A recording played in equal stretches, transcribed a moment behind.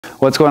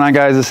What's going on,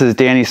 guys? This is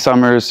Danny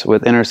Summers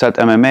with Intercept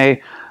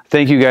MMA.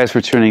 Thank you guys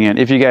for tuning in.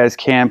 If you guys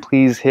can,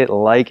 please hit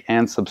like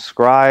and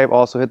subscribe.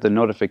 Also hit the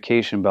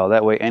notification bell.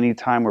 That way,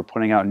 anytime we're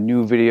putting out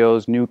new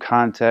videos, new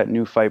content,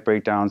 new fight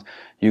breakdowns,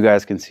 you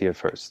guys can see it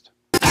first.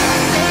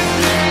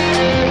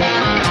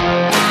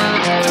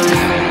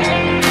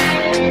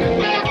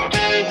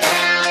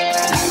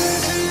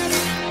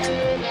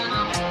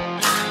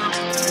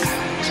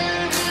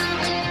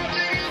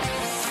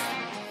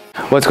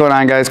 What's going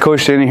on, guys?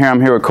 Coach Danny here. I'm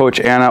here with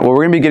Coach Anna. What we're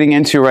going to be getting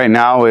into right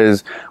now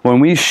is when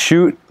we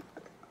shoot,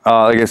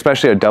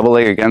 especially a double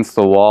leg against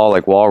the wall,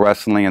 like wall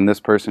wrestling, and this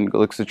person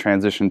looks to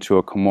transition to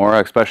a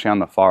Kimura, especially on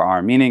the far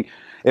arm. Meaning,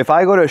 if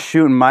I go to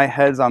shoot and my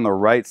head's on the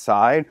right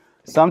side,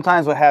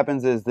 sometimes what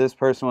happens is this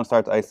person will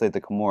start to isolate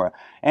the Kimura.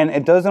 And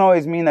it doesn't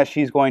always mean that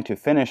she's going to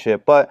finish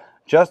it, but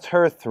just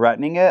her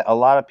threatening it, a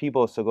lot of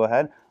people, so go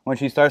ahead, when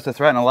she starts to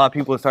threaten, a lot of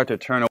people start to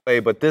turn away,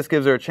 but this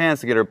gives her a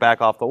chance to get her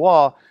back off the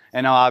wall.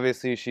 And now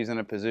obviously she's in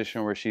a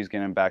position where she's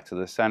getting back to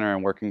the center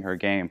and working her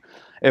game.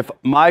 If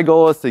my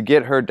goal is to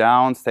get her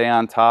down, stay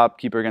on top,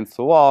 keep her against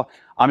the wall,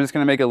 I'm just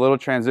going to make a little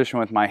transition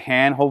with my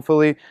hand,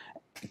 hopefully,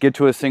 get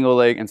to a single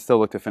leg and still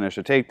look to finish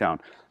a takedown.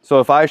 So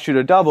if I shoot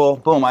a double,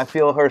 boom, I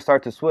feel her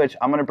start to switch.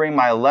 I'm going to bring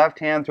my left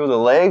hand through the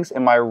legs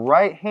and my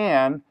right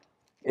hand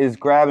is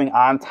grabbing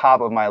on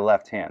top of my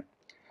left hand.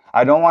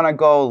 I don't want to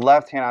go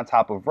left hand on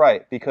top of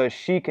right because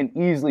she can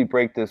easily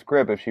break this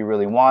grip if she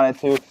really wanted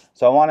to.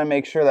 So I want to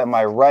make sure that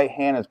my right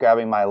hand is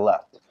grabbing my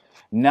left.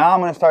 Now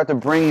I'm going to start to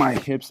bring my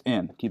hips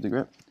in. Keep the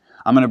grip.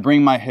 I'm going to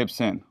bring my hips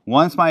in.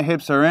 Once my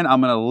hips are in, I'm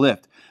going to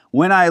lift.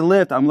 When I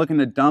lift, I'm looking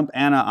to dump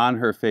Anna on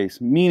her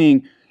face,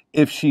 meaning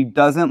if she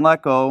doesn't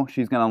let go,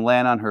 she's going to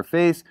land on her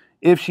face.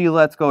 If she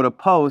lets go to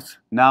post,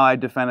 now I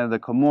defended the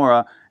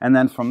Kimura, and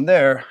then from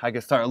there, I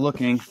can start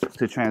looking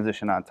to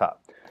transition on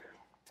top.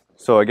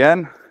 So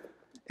again,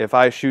 if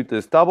I shoot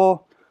this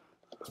double,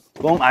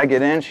 boom, I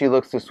get in, she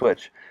looks to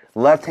switch.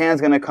 Left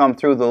hand's gonna come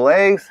through the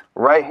legs,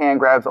 right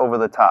hand grabs over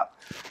the top.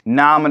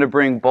 Now I'm gonna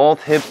bring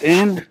both hips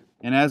in,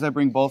 and as I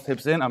bring both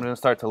hips in, I'm gonna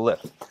start to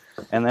lift.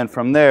 And then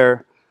from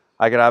there,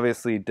 I could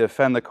obviously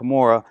defend the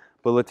Kimura,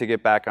 but look to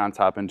get back on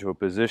top into a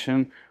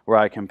position where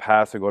I can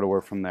pass or go to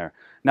work from there.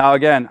 Now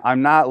again,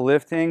 I'm not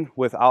lifting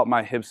without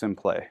my hips in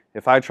play.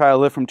 If I try to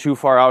lift from too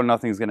far out,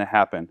 nothing's gonna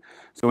happen.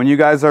 So when you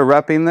guys are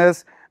repping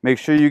this, make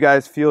sure you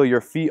guys feel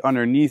your feet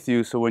underneath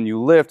you so when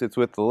you lift, it's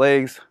with the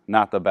legs,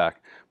 not the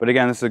back. But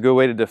again, this is a good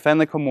way to defend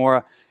the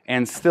Kimura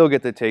and still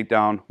get the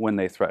takedown when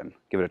they threaten.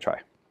 Give it a try.